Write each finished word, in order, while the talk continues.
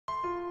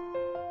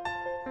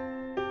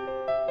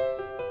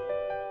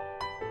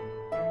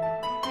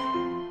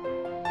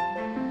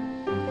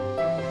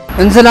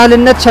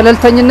እንዝላልነት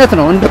ቸለልተኝነት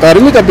ነው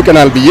ፈጣሪም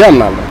ይጠብቀናል ብዬ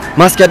አምናለሁ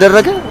ማስክ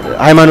ያደረገ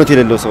ሃይማኖት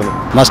የሌለው ሰው ነው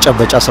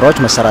ማስጨበጫ ስራዎች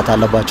መሰራት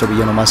አለባቸው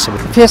ብዬ ነው ማስበው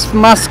ፌስ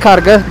ማስክ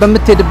አርገህ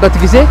በመትሄድበት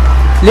ጊዜ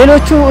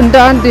ሌሎቹ እንደ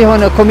አንድ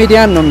የሆነ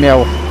ኮሜዲያን ነው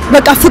የሚያው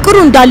በቃ ፍቅሩ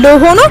እንዳለው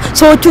ሆኖ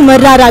ሰዎቹ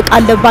መራራቅ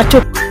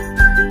አለባቸው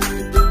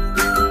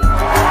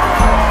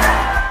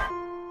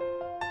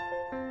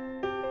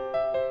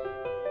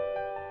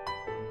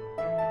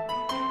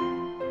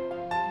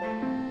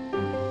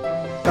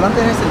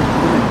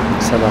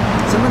ሰላም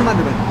ስምን ማን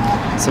ነበር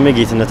ስሜ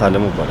ጌትነት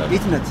አለሙ ይባላል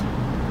ጌትነት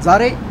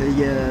ዛሬ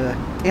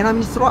የጤና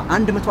ሚኒስትሯ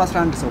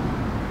 111 ሰው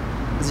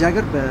እዚህ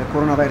ሀገር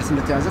በኮሮና ቫይረስ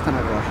እንደተያዘ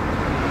ተናግረዋል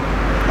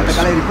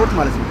አጠቃላይ ሪፖርት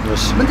ማለት ነው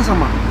ምን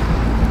ተሰማ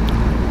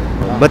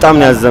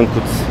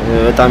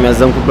በጣም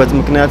ያዘንኩበት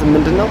ምክንያት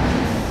ምንድነው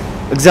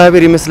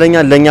እግዚአብሔር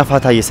ይመስለኛል ለኛ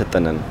ፋታ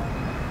እየሰጠነ ነው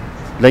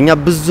ለኛ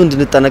ብዙ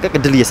እንድንጠነቀቅ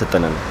እድል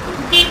እየሰጠነ ነው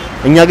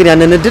እኛ ግን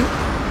ያንን እድል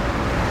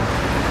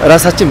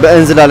ራሳችን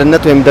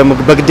በእንዝላልነት ወይም ደግሞ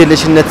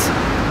በግዴለሽነት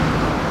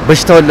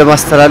በሽታውን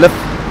ለማስተላለፍ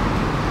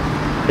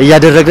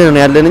እያደረግን ነው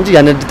ያለን እንጂ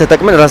ያን እድል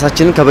ተጠቅመን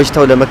ራሳችንን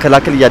ከበሽታው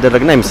ለመከላከል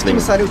እያደረግን አይመስለኝም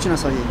ምሳሌዎችን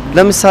አሳየኝ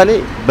ለምሳሌ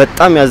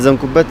በጣም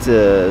ያዘንኩበት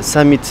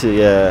ሰሚት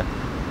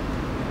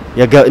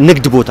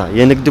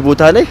የንግድ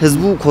ቦታ ላይ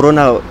ህዝቡ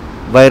ኮሮና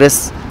ቫይረስ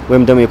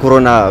ወይም ደግሞ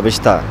የኮሮና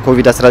በሽታ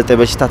ኮቪድ-19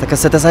 በሽታ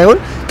ተከሰተ ሳይሆን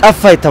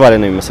ጠፋ የተባለ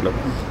ነው የሚመስለው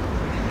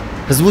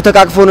ህዝቡ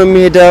ተቃቅፎ ነው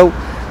የሚሄደው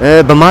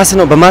በማስ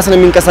ነው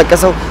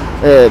የሚንቀሳቀሰው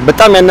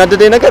በጣም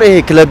ያናደደኝ ነገር ይሄ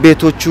ክለብ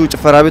ቤቶቹ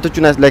ጭፈራ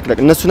ቤቶቹና ላይክ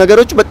እነሱ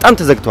ነገሮች በጣም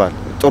ተዘግተዋል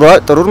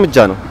ጥሩ እርምጃ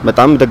ነው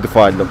በጣም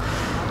ደግፈዋለሁ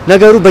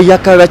ነገሩ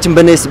በየአካባቢያችን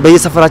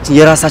በየሰፈራችን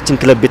የራሳችን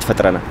ክለብ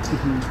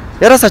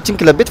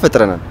ቤት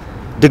ፈጥረናል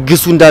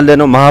ድግሱ እንዳለ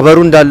ነው ማህበሩ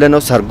እንዳለ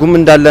ነው ሰርጉም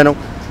እንዳለ ነው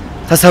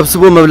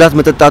ተሰብስቦ መብላት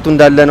መጠጣቱ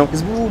እንዳለ ነው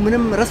ህዝቡ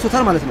ምንም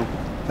ረስቶታል ማለት ነው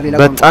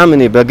በጣም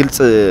እኔ በግልጽ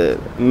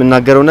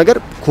የምናገረው ነገር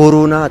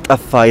ኮሮና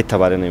ጠፋ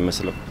የተባለ ነው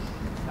የሚመስለው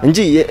እንጂ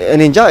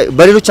እኔ እንጃ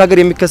በሌሎች ሀገር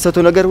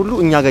የሚከሰተው ነገር ሁሉ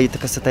እኛ ጋር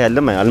እየተከሰተ ያለ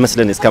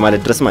አልመስለን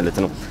እስከማለት ድረስ ማለት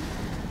ነው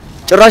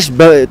ጭራሽ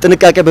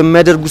በጥንቃቄ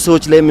በሚያደርጉ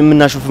ሰዎች ላይ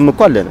የምናሾፍም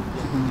እኮ አለ ነው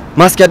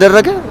ማስክ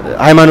ያደረገ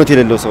ሃይማኖት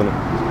የሌለው ሰው ነው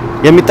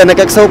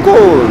የሚጠነቀቅ ሰው እኮ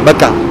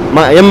በቃ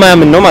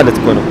የማያምን ነው ማለት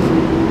እኮ ነው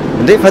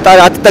እንዴ ፈጣሪ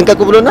አትጠንቀቁ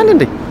ብሎናል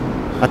እንዴ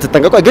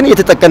አትጠንቀቁ ግን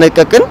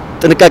እየተጠነቀቅን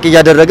ጥንቃቄ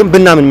ያደረግን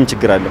ብናምን ምን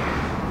ችግር አለው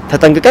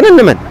ተጠንቅቀን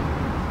እንመን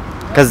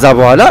ከዛ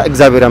በኋላ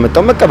እግዚአብሔር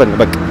ያመጣው መቀበል ነው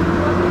በቃ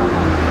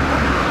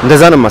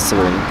እንደዛ ነው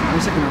ማስበው ነው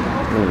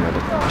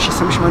እሺ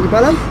ስምሽ ማን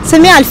ይባላል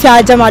ስሜ አልፊያ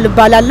ጀማል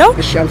ይባላልው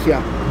እሺ አልፊያ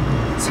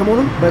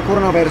ሰሞኑን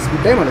በኮሮና ቫይረስ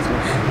ጉዳይ ማለት ነው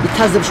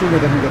ይታዘብሽው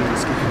ነገር ነገር ነው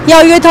እስኪ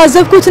ያው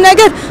የታዘብኩት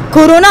ነገር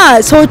ኮሮና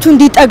ሰዎቹ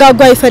እንዲጠጋጉ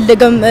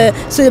አይፈልግም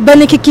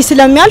በንክኪ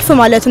ስለሚያልፍ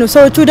ማለት ነው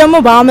ሰዎቹ ደግሞ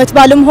በአመት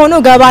ባልም ሆኖ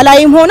ገባ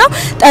ላይም ሆኖ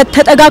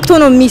ተጠጋግቶ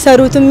ነው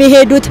የሚሰሩት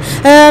የሚሄዱት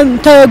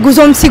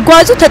ጉዞም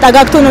ሲጓዙ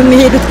ተጠጋግቶ ነው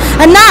የሚሄዱት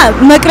እና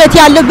መቅረት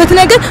ያለበት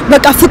ነገር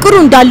በቃ ፍቅሩ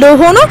እንዳለው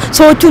ሆኖ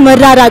ሰዎቹ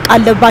መራራቅ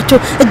አለባቸው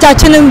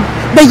እጃችንን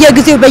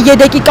በየጊዜው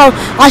በየደቂቃው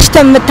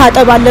አሽተም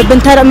መታጠብ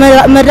አለብን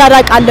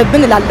መራራቅ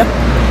አለብን እላለሁ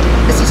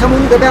እስቲ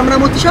ሰሞኑን ገበያ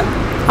ምናምን ወጥቻለሁ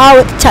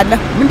አወጥቻለሁ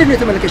ምንድነው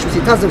የተመለከሽው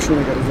ሲታዘብሽው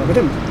ነገር እዛ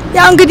በደንብ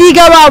ያው እንግዲህ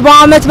ገባ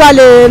በአመት ባል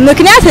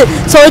ምክንያት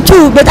ሰዎቹ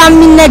በጣም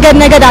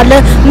ነገር አለ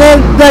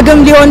በግም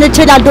ሊሆን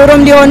ይችላል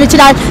ዶሮም ሊሆን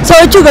ይችላል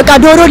ሰዎቹ በቃ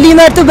ዶሮ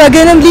ሊመርጡ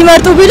በግንም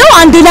ሊመርጡ ብለው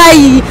አንድ ላይ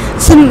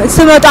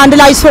ስመጣ አንድ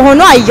ላይ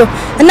ሆኖ አየው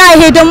እና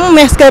ይሄ ደግሞ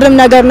የሚያስገርም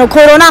ነገር ነው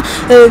ኮሮና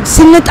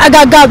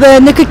ስንጠጋጋ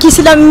በንክኪ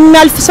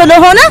ስለሚያልፍ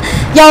ስለሆነ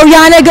ያው ያ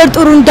ነገር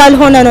ጥሩ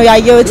እንዳልሆነ ነው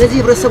ያየው ስለዚህ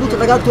ህብረተሰቡ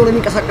ተጠጋግቶ ነው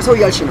የሚንቀሳቀሰው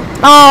ያልሽ ነው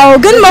አዎ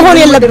ግን መሆን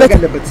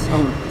የለበት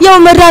ያው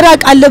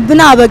መራራቅ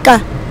አለብን በቃ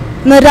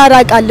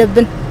መራራቅ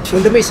አለብን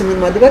ወንድሜ ስምን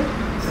ማድበል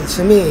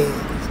ስሜ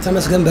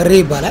ተመስገን በሬ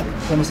ይባላል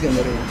ተመስገን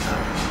በሬ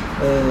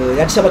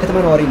የአዲስ አበባ ከተማ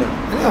ነዋሪ ነው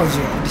ያው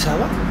እዚህ አዲስ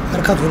አበባ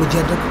መርካቶ ልጅ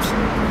ያደኩት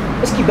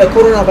እስኪ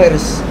በኮሮና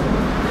ቫይረስ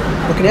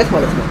ምክንያት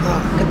ማለት ነው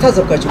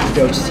ከታዘብካቸው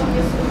ጉዳዮች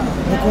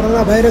በኮሮና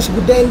ቫይረስ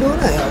ጉዳይ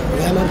እንደሆነ ያው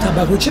የሃይማኖት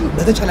አባቶችን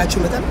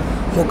በተቻላቸው መጠን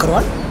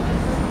ሞክረዋል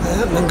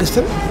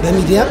መንግስትም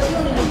በሚዲያ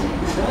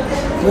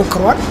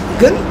ሞክረዋል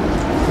ግን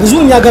ብዙ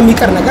እኛ ጋር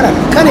የሚቀር ነገር አለ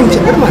ከኔም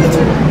ጭምር ማለት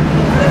ነው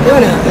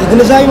የሆነ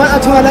ግንዛቤ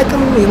ማጣቱን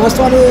አላውቅም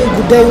የማስተዋል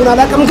ጉዳዩን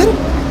አላውቅም ግን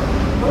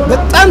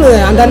በጣም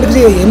አንዳንድ ጊዜ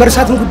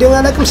የመርሳትን ጉዳዩን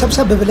አላውቅም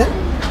ሰብሰብ ብለን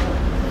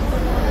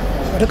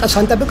ርቀት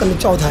ሳንጠብቅ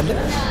እንጫወታለን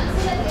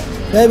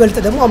በይበልጥ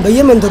ደግሞ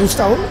በየመንደር ውስጥ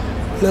አሁን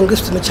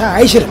መንግስት መቻ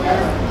አይችልም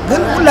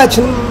ግን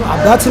ሁላችንም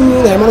አባትም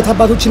ይሁን የሃይማኖት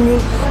አባቶችም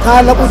ይሁን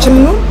ታላላቆችም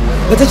ይሁን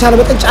በተቻለ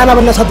መጠን ጫና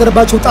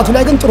በእናሳደረባቸው ወጣቱ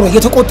ላይ ግን ጥሩ ነው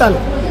እየተቆጣ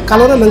ነው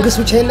ካልሆነ መንግስት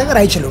ብቻ ይሄን ነገር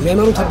አይችልም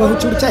የሃይማኖት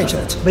አባቶችም ብቻ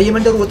አይችሉት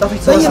በየመንደሩ ወጣቶች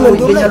ተሰብስበው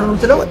ይገኛሉ ነው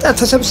የምትለው ወጣት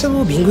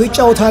ተሰብስበው ቢንጎ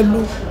ይጫወታሉ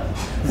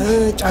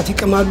ጫት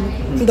ይቀማሉ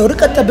እንደው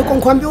ርቀት ጠብቆ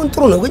እንኳን ቢሆን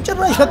ጥሩ ነው ግን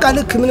ጭራሽ በቃ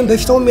ልክ ምንም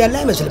በሽታውም ያለ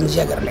አይመስልም እዚህ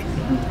ሀገር ላይ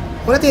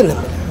እውነቴን ነው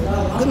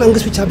ግን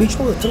መንግስት ብቻ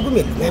ቢጮህ ትርጉም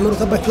የለም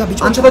የሃይማኖት አባቶች ብቻ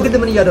ቢጮህ አንተ በግል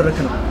ምን እያደረክ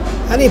ነው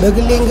እኔ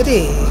በግሌ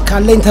እንግዲህ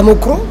ካለኝ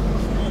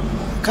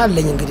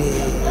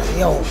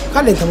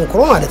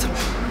ተሞክሮ ማለት ነው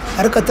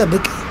ርቀት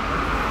ጠብቄ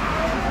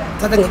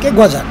ተጠንቅቄ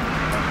ጓዛለሁ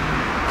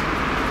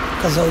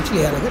ከዛ ውጪ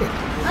ሌላ ነገር የለም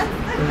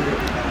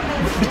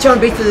ብቻውን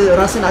ቤት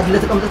ራስን አድለ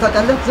ተቀምጠህ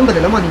ታውቃለህ ዝም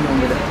ብለህ ለማንኛውም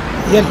ነገር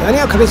የለም እኔ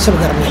ከቤተሰብ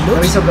ጋር ነው ያለው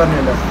ከቤተሰብ ጋር ነው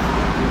ያለው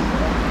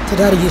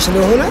ተዳዳሪ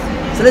ስለሆነ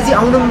ስለዚህ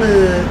አሁንም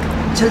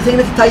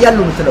ቸልተኝነት ይታያል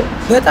ነው የምትለው?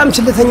 በጣም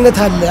ቸልተኝነት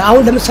አለ።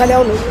 አሁን ለምሳሌ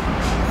አሁን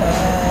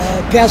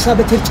ፒያሳ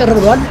በትር ጭር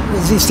ብሏል፣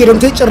 እዚህ ስቴዲየም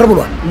ትር ጭር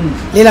ብሏል፣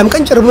 ሌላም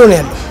ቀን ጭር ብሎ ነው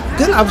ያለው።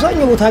 ግን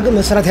አብዛኛው ቦታ ግን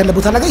መሰራት ያለ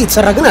ቦታ ላይ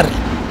እየተሰራ ግን አይደል።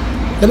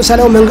 ለምሳሌ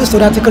አሁን መንግስት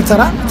ወደ አትክልት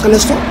ተራ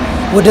ተነስቶ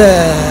ወደ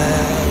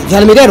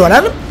ጃልሜዳ ሄዷል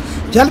አይደል?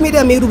 ጃልሜዳ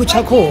መሄዱ ብቻ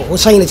እኮ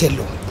ወሳኝነት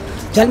የለውም።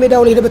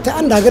 ጃልሜዳውን ሄደበት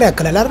አንድ ሀገር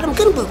ያከላል አይደለም።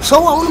 ግን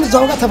ሰው አሁንም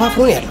እዛው ጋር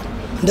ተፋፍሮ ነው ያለው።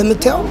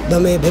 እንደምታየው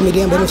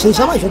በሚዲያ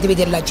በስንሰማ ሽንት ቤት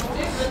የላቸው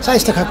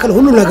ሳይስተካከል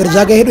ሁሉ ነገር እዛ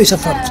ጋር ሄዶ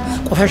ይሰፋሉት።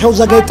 ቆሻሻው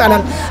እዛ ጋር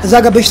ይጣላል፣ እዛ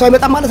ጋር በሽታው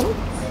አይመጣም ማለት ነው።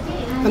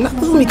 እና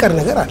ብዙ የሚቀር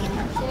ነገር አለ።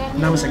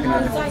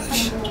 እናመሰግናለን።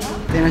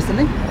 ጤና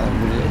ይስጥልኝ።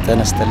 ጤና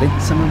ይስጥልኝ።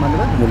 ስምህ ማን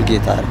ነው?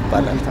 ሙልጌታ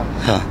ይባላል።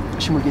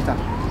 እሺ ሙልጌታ፣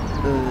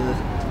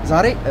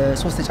 ዛሬ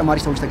 3 ተጨማሪ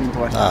ሰዎች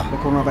ተገኝተዋል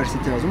በኮሮና ቫይረስ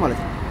የተያዙ ማለት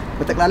ነው።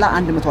 በጠቅላላ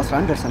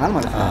 111 ደርሰናል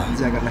ማለት ነው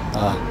እዚህ ሀገር ላይ።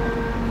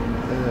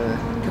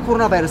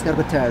 ከኮሮና ቫይረስ ጋር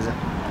በተያያዘ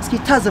እስኪ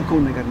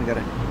ታዘብከውን ነገር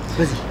ንገረን።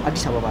 በዚህ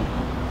አዲስ አበባ ላይ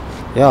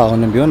ያው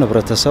አሁንም ቢሆን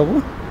ህብረተሰቡ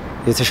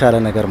የተሻለ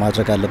ነገር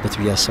ማድረግ አለበት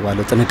ብዬ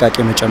አስባለሁ። ጥንቃቄ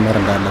መጨመር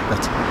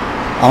እንዳለበት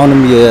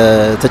አሁንም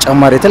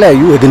የተጨማሪ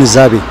የተለያዩ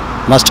የግንዛቤ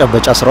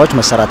ማስጨበጫ ስራዎች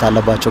መሰራት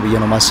አለባቸው ብዬ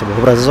ነው ማስበው።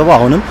 ህብረተሰቡ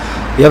አሁንም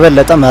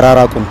የበለጠ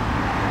መራራቁን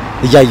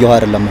እያየው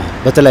አይደለም።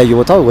 በተለያዩ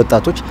ቦታው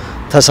ወጣቶች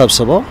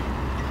ተሰብስበው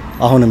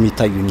አሁንም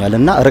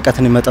ይታዩኛልና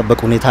ርቀትን የመጠበቅ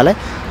ሁኔታ ላይ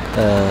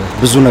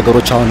ብዙ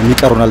ነገሮች አሁንም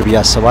ይቀሩናል ብዬ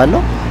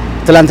አስባለሁ።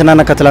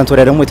 ትላንትናና ከትላንት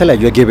ወዲያ ደግሞ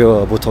የተለያዩ የገበያ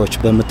ቦታዎች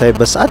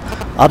በመታይበት ሰዓት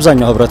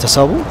አብዛኛው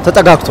ህብረተሰቡ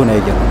ተጠጋግቶ ነው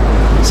ያየነው።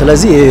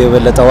 ስለዚህ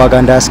የበለጠ ዋጋ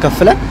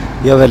እንዳያስከፍለን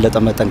የበለጠ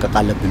መጠንቀቅ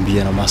አለብን ብዬ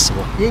ነው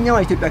ማስበው። የኛው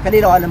ኢትዮጵያ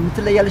ከሌላው ዓለም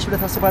ምትለያለሽ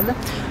ብለህ ታስባለህ?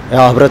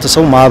 ያው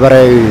ህብረተሰቡ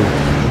ማህበራዊ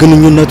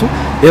ግንኙነቱ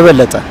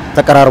የበለጠ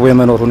ተቀራርቦ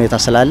የመኖር ሁኔታ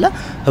ስላለ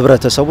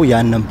ህብረተሰቡ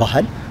ያንን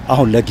ባህል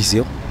አሁን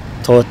ለጊዜው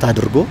ተወት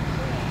አድርጎ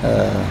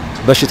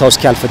በሽታው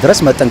እስኪያልፍ ድረስ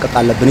መጠንቀቅ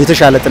አለብን።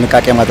 የተሻለ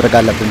ጥንቃቄ ማድረግ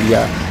አለብን ብዬ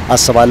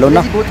አስባለሁና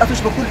በወጣቶች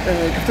በኩል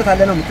ክፍተት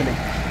አለ ነው የምትለኝ?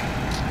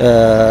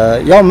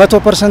 ያው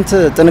 100%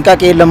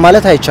 ጥንቃቄ የለም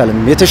ማለት አይቻልም።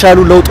 የተሻሉ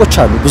ለውጦች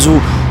አሉ። ብዙ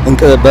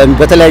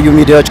በተለያዩ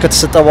ሚዲያዎች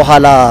ከተሰጠ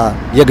በኋላ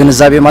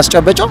የግንዛቤ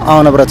ማስጨበጫው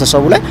አሁን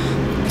ህብረተሰቡ ላይ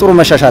ጥሩ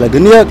መሻሻል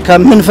ግን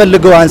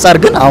ከምንፈልገው አንፃር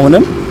ግን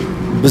አሁንም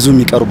ብዙ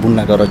የሚቀርቡን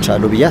ነገሮች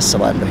አሉ ብዬ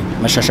አስባለሁ።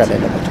 መሻሻል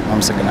ያለባቸው።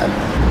 አመሰግናለሁ።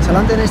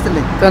 ሰላም ጤና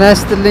ይስጥልኝ። ጤና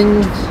ይስጥልኝ።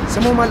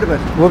 ስሙ ማን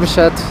ልበል?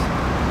 ወብሸት።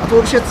 አቶ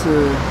ወብሸት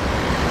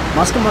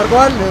ማስክም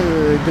አድርገዋል፣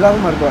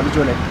 ግላብም አድርገዋል ልጆ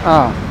ላይ።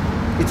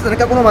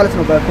 የተጠነቀቁ ነው ማለት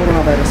ነው በኮሮና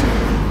ቫይረስ።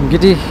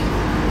 እንግዲህ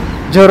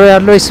ጆሮ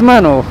ያለው ይስማ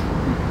ነው።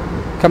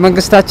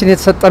 ከመንግስታችን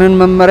የተሰጠንን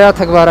መመሪያ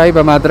ተግባራዊ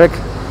በማድረግ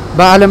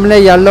በአለም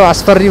ላይ ያለው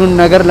አስፈሪውን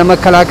ነገር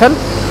ለመከላከል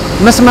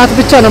መስማት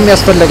ብቻ ነው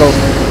የሚያስፈልገው።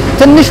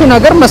 ትንሹ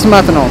ነገር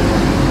መስማት ነው።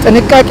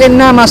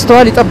 ጥንቃቄና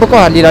ማስተዋል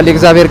ይጠብቀዋል ይላል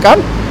የእግዚአብሔር ቃል።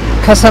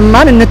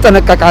 ከሰማን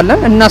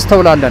እንጠነቀቃለን፣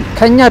 እናስተውላለን።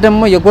 ከኛ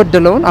ደግሞ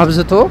የጎደለውን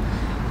አብዝቶ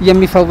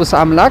የሚፈውስ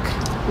አምላክ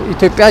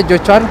ኢትዮጵያ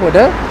እጆቿን ወደ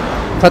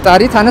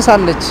ፈጣሪ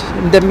ታነሳለች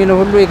እንደሚለው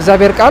ሁሉ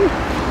የእግዚአብሔር ቃል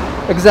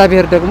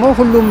እግዚአብሔር ደግሞ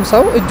ሁሉም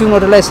ሰው እጁን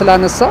ወደ ላይ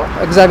ስላነሳ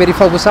እግዚአብሔር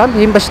ይፈውሳል።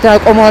 ይሄን በሽታ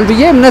ያቆመዋል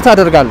ብዬ እምነት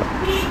አደርጋለሁ።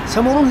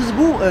 ሰሞኑን ህዝቡ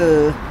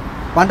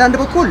በአንዳንድ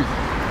በኩል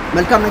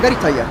መልካም ነገር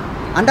ይታያል፣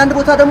 አንዳንድ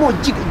ቦታ ደግሞ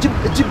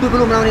እጅብ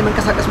ብሎ ምናምን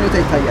የመንቀሳቀስ ሁኔታ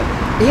ይታያል።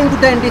 ይሄን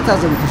ጉዳይ እንዴት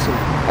ታዘቡት? እሱ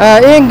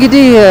ይሄ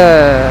እንግዲህ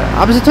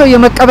አብዝቶ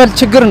የመቀበል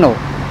ችግር ነው።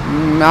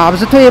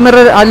 አብዝቶ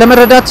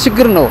ለመረዳት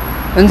ችግር ነው።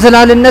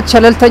 እንዝላልነት፣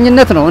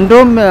 ቸለልተኝነት ነው።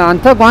 እንደውም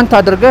አንተ ጓንት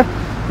አድርገህ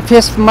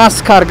ፌስ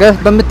ማስክ አድርገህ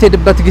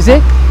በምትሄድበት ጊዜ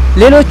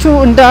ሌሎቹ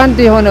እንደ አንድ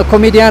የሆነ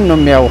ኮሜዲያን ነው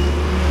የሚያው።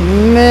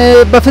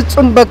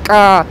 በፍጹም በቃ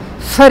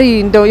ፈሪ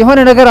እንደው የሆነ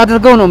ነገር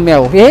አድርገው ነው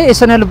የሚያው። ይሄ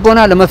የስነ ልቦና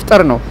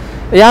ለመፍጠር ነው።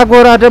 ያ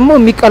ጎራ ደግሞ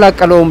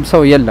የሚቀላቀለውም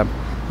ሰው የለም።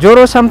 ጆሮ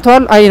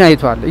ሰምቷል፣ አይን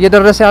አይቷል።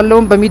 እየደረሰ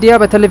ያለውን በሚዲያ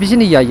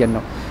በቴሌቪዥን እያየን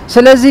ነው።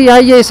 ስለዚህ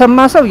ያየ የሰማ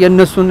ሰው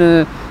የነሱን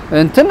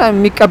እንትን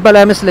የሚቀበል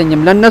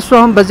አይመስለኝም። ለነሱ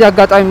አሁን በዚህ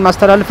አጋጣሚ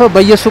ማስተላልፈው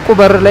በየሱቁ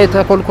በር ላይ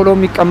ተኮልኩሎ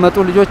የሚቀመጡ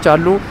ልጆች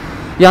አሉ፣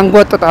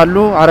 ያንጓጥጣሉ፣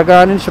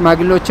 አረጋውያንን፣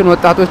 ሽማግሌዎችን፣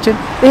 ወጣቶችን።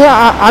 ይሄ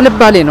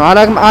አልባሌ ነው፣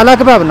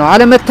 አላግባብ ነው፣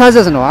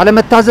 አለመታዘዝ ነው።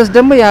 አለመታዘዝ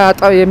ደግሞ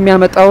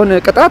የሚያመጣውን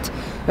ቅጣት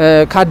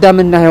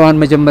ከአዳምና ሔዋን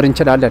መጀመር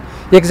እንችላለን።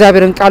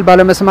 የእግዚአብሔርን ቃል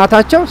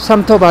ባለመስማታቸው፣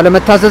 ሰምተው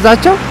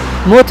ባለመታዘዛቸው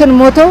ሞትን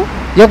ሞተው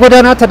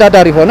የጎዳና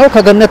ተዳዳሪ ሆነው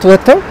ከገነት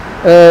ወጥተው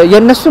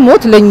የነሱ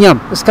ሞት ለኛም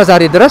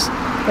እስከዛሬ ድረስ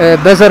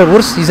በዘር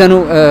ውርስ ይዘኑ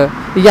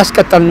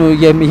እያስቀጠልኑ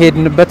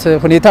የሚሄድንበት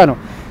ሁኔታ ነው።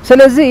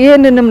 ስለዚህ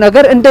ይሄንንም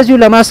ነገር እንደዚሁ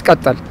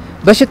ለማስቀጠል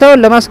በሽታውን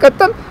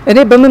ለማስቀጠል እኔ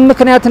በምን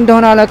ምክንያት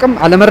እንደሆነ አላቅም፣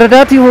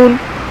 አለመረዳት ይሁን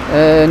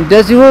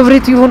እንደዚሁ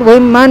እብሪት ይሁን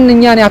ወይም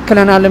ማንኛን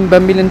ያክለናልም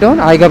በሚል እንደሆነ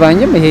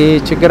አይገባኝም። ይሄ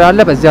ችግር አለ።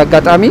 በዚህ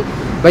አጋጣሚ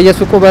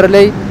በየሱቁ በር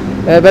ላይ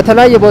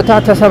በተለያየ ቦታ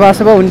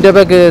ተሰባስበው እንደ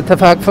በግ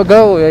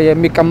ተፋቅፈው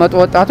የሚቀመጡ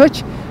ወጣቶች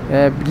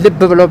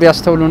ልብ ብለው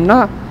ቢያስተውሉና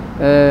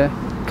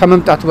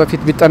ከመምጣቱ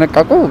በፊት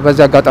ቢጠነቀቁ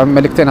በዚህ አጋጣሚ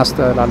መልእክቴን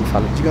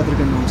አስተላልፋለሁ። እጅግ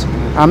አድርገን ነው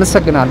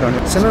አመሰግናለሁ።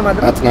 ስምህ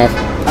ማለት አጥናፍ።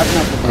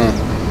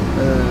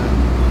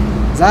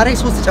 ዛሬ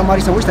 3 ተጨማሪ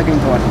ሰዎች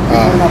ተገኝተዋል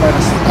ኮሮና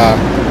ቫይረስ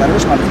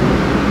ተጋሪዎች ማለት ነው።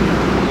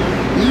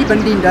 ይህ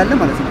በእንዲህ እንዳለ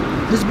ማለት ነው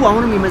ህዝቡ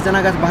አሁንም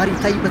የመዘናጋት ባህሪ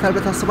ይታይበታል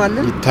ብለህ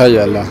ታስባለህ?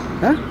 ይታያል።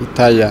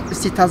 ይታያል።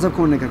 እስቲ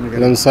ታዘብከው ነገር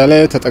ለምሳሌ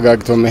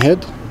ተጠጋግቶ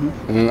መሄድ፣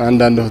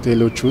 አንዳንድ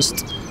ሆቴሎች ውስጥ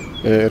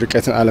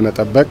ርቀትን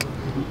አለመጠበቅ፣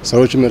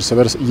 ሰዎችም እርስ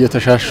በርስ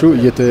እየተሻሹ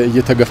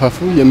እየተገፋፉ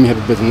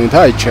የሚሄዱበት ሁኔታ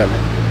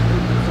አይቻልም።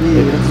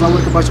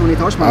 የተዛወርባቸው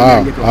ሁኔታዎች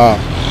ማለት ነው።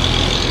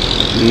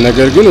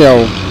 ነገር ግን ያው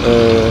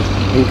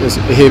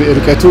ይሄ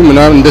ርቀቱ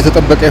ምናምን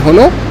እንደተጠበቀ ሆኖ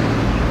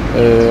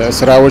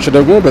ስራዎች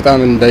ደግሞ በጣም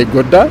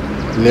እንዳይጎዳ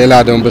ሌላ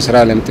ደግሞ በስራ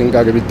ላይ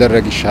ጥንቃቄ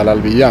ቢደረግ ይሻላል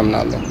ብዬ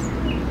አምናለሁ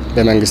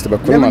በመንግስት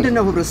በኩል ማለት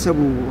ነው። ህብረተሰቡ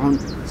አሁን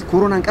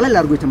ኮሮናን ቀለል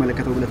አድርጎ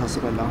የተመለከተው ብለህ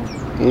ታስባለህ?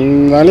 አሁን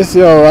ማለት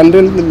ያው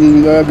አንድን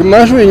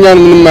ግማሹ እኛን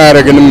ምንም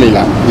አያረግንም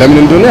ይላል። ለምን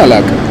እንደሆነ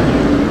አላውቅም።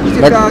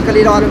 ኢትዮጵያ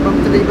ከሌላው ዓለም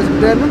በምትለይበት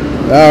ጉዳይ አለ?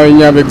 አዎ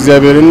እኛ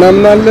በእግዚአብሔር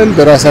እናምናለን።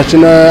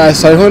 በራሳችን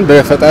ሳይሆን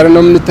በፈጣሪ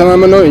ነው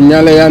የምንተማመነው።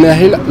 እኛ ላይ ያን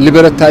ያህል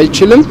ሊበረታ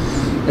አይችልም።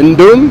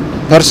 እንደውም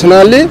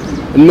ፐርሰናሊ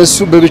እነሱ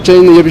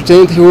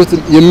የብቻኝነት ህይወት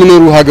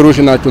የሚኖሩ ሀገሮች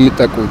ናቸው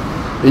የሚጠቁት።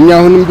 እኛ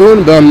አሁንም ቢሆን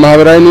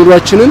በማህበራዊ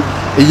ኑሯችንን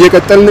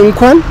እየቀጠልን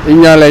እንኳን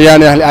እኛ ላይ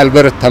ያን ያህል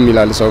አልበረታም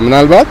ይላል ሰው።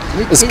 ምናልባት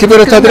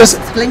እስኪበረታ ድረስ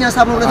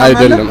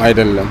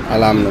አይደለም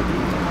አላምንም።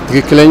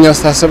 ትክክለኛ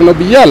አስተሳሰብ ነው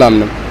ብዬ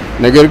አላምንም።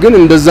 ነገር ግን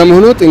እንደዛም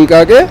ሆኖ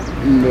ጥንቃቄ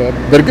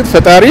በርግጥ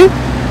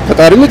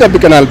ፈጣሪም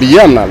ይጠብቀናል ብዬ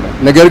አምናለሁ።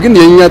 ነገር ግን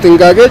የኛ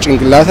ጥንቃቄ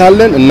ጭንቅላት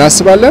አለን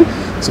እናስባለን።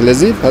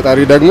 ስለዚህ ፈጣሪ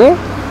ደግሞ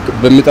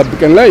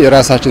በሚጠብቀን ላይ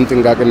የራሳችን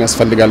ጥንቃቄ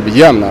ያስፈልጋል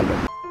ብዬ አምናለሁ።